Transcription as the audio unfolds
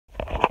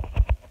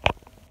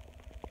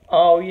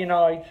Oh,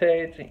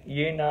 United,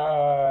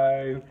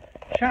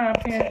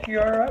 champions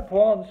Europe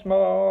once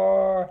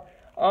more.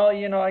 Oh,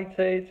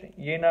 United,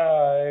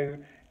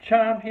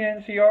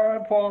 champions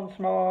Europe once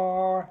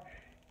more.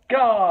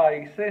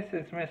 Guys, this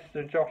is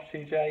Mr.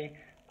 Joshy J,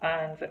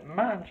 and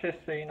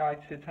Manchester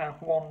United have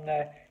won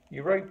the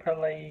Europa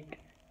League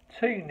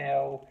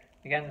 2-0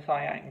 against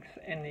Ajax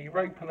in the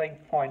Europa League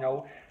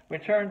final,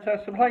 which earns us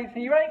a place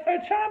in the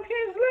UEFA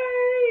Champions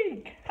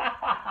League!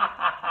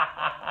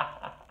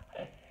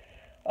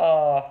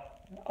 Oh,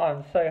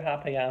 I'm so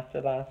happy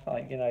after last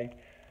night,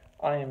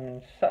 I am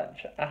in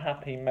such a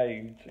happy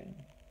mood.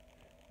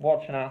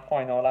 Watching our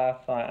final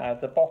last night, I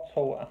had a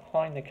bottle of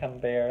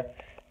Heineken beer,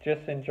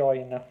 just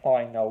enjoying the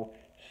final.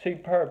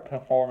 Superb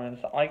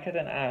performance, I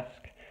couldn't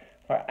ask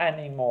for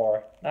any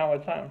more. That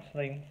was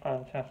absolutely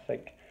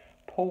fantastic.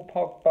 Paul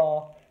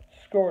Pogba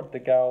scored the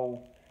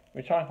goal,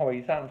 which I thought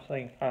was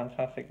absolutely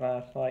fantastic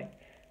last night.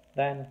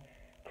 Then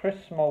Chris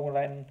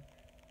Smalling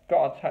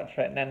got a touch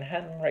for it, and then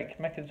Henrik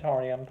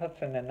Mkhitaryan puts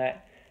in the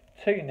net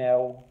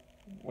 2-0,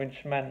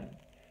 which meant,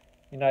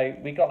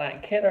 we got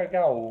that killer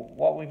goal,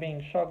 what we've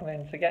been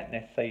struggling to get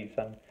this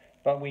season,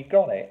 but we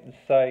got it,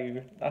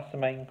 so that's the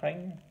main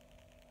thing.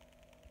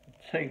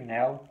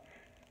 2-0.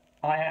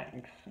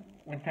 Ajax,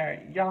 with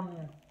their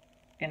young,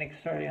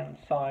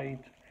 inexperienced side,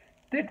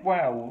 did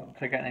well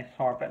to get this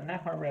far, but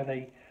never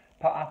really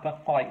put up a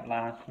fight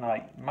last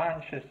night.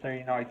 Manchester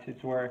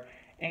United were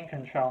in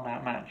control in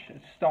that match,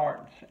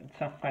 start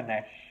to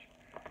finish.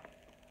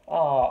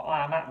 Oh,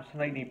 I'm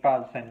absolutely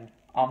buzzing.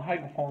 I'm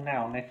hopeful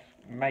now this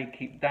may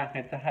keep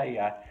David De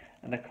Gea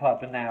in the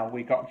club, and now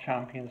we got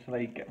Champions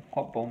League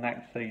football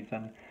next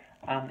season.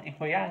 And if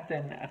we add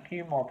in a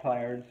few more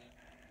players,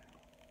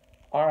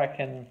 I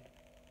reckon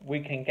we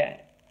can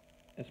get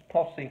as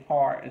possibly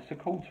far as the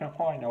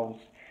quarter-finals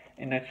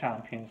in the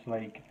Champions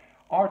League.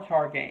 Our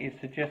target is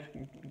to just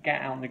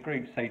get out in the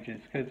group stages,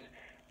 because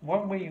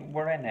when we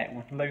were in it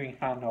with Louis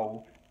van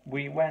Gaal,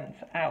 we went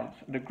out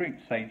the group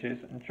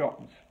stages and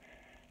dropped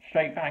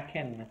straight back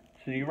in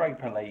to the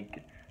Europa League.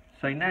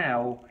 So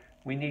now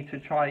we need to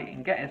try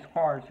and get as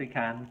far as we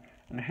can,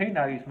 and who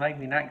knows,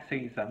 maybe next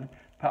season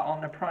put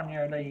on the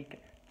Premier League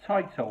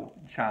title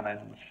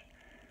challenge.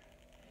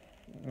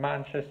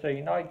 Manchester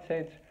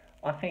United,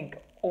 I think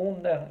all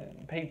the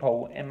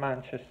people in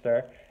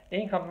Manchester,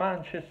 even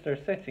Manchester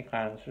City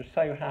fans, are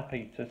so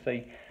happy to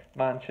see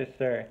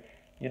Manchester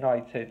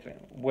United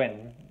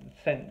win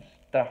since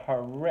the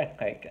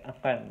horrific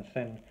offence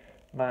in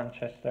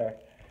Manchester.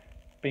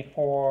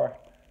 Before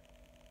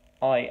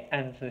I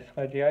end this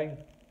video,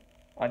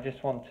 I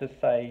just want to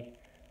say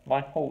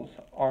my thoughts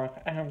are with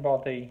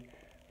everybody,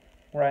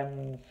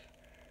 friends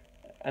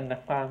and the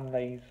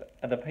families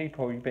and the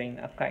people who've been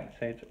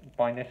affected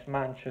by this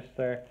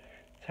Manchester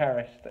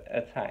terrorist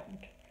attack.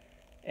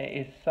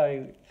 It is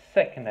so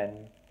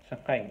sickening to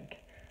think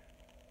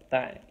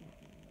that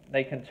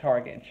they can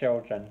target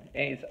children.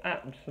 It is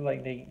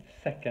absolutely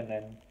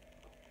sickening.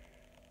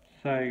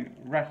 So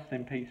rest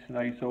in peace to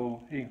those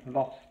all who've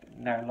lost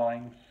their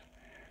lives.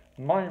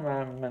 My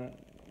man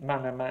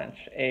of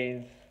match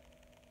is...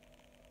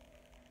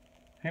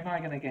 who am I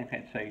going to give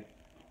it to?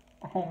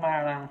 Oh,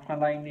 Marouane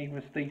Fellaini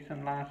was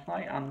decent last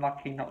night.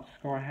 Unlucky not to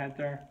score a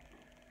header.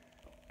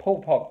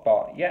 Paul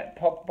Pogba. Yeah,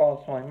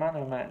 Pogba's my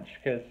man of match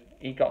because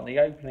he got the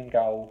opening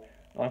goal.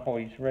 I thought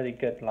he was really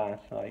good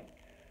last night.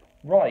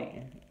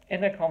 Right,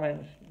 in the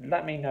comments,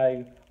 let me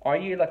know, are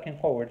you looking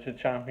forward to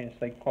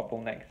Champions League football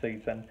next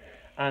season?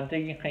 And do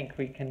you think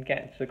we can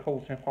get to the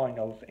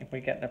quarter-finals if we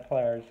get the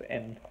players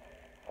in?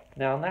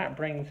 Now that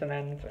brings an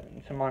end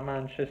to my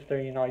Manchester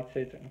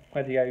United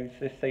videos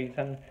this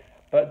season.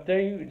 But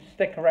do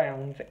stick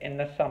around in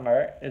the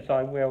summer, as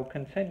I will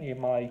continue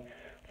my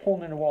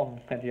Formula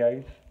 1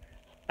 videos.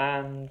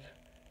 And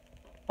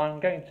I'm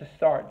going to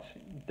start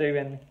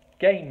doing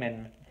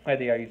gaming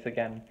videos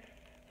again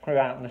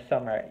throughout the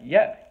summer.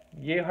 Yep,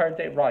 you heard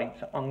it right.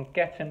 I'm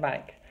getting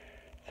back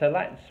to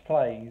Let's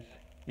Plays.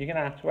 You're going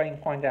to have to wait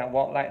and find out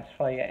what Let's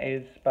Play it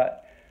is.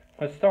 But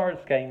for Stars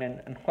Gaming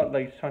and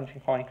Footloose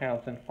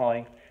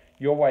 25,005,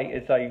 your wait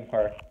is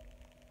over.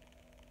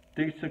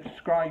 Do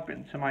subscribe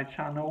to my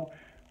channel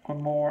for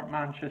more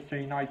Manchester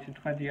United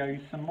videos,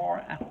 some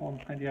more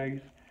F1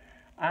 videos,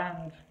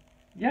 and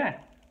yeah,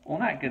 all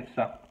that good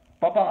stuff.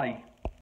 Bye bye.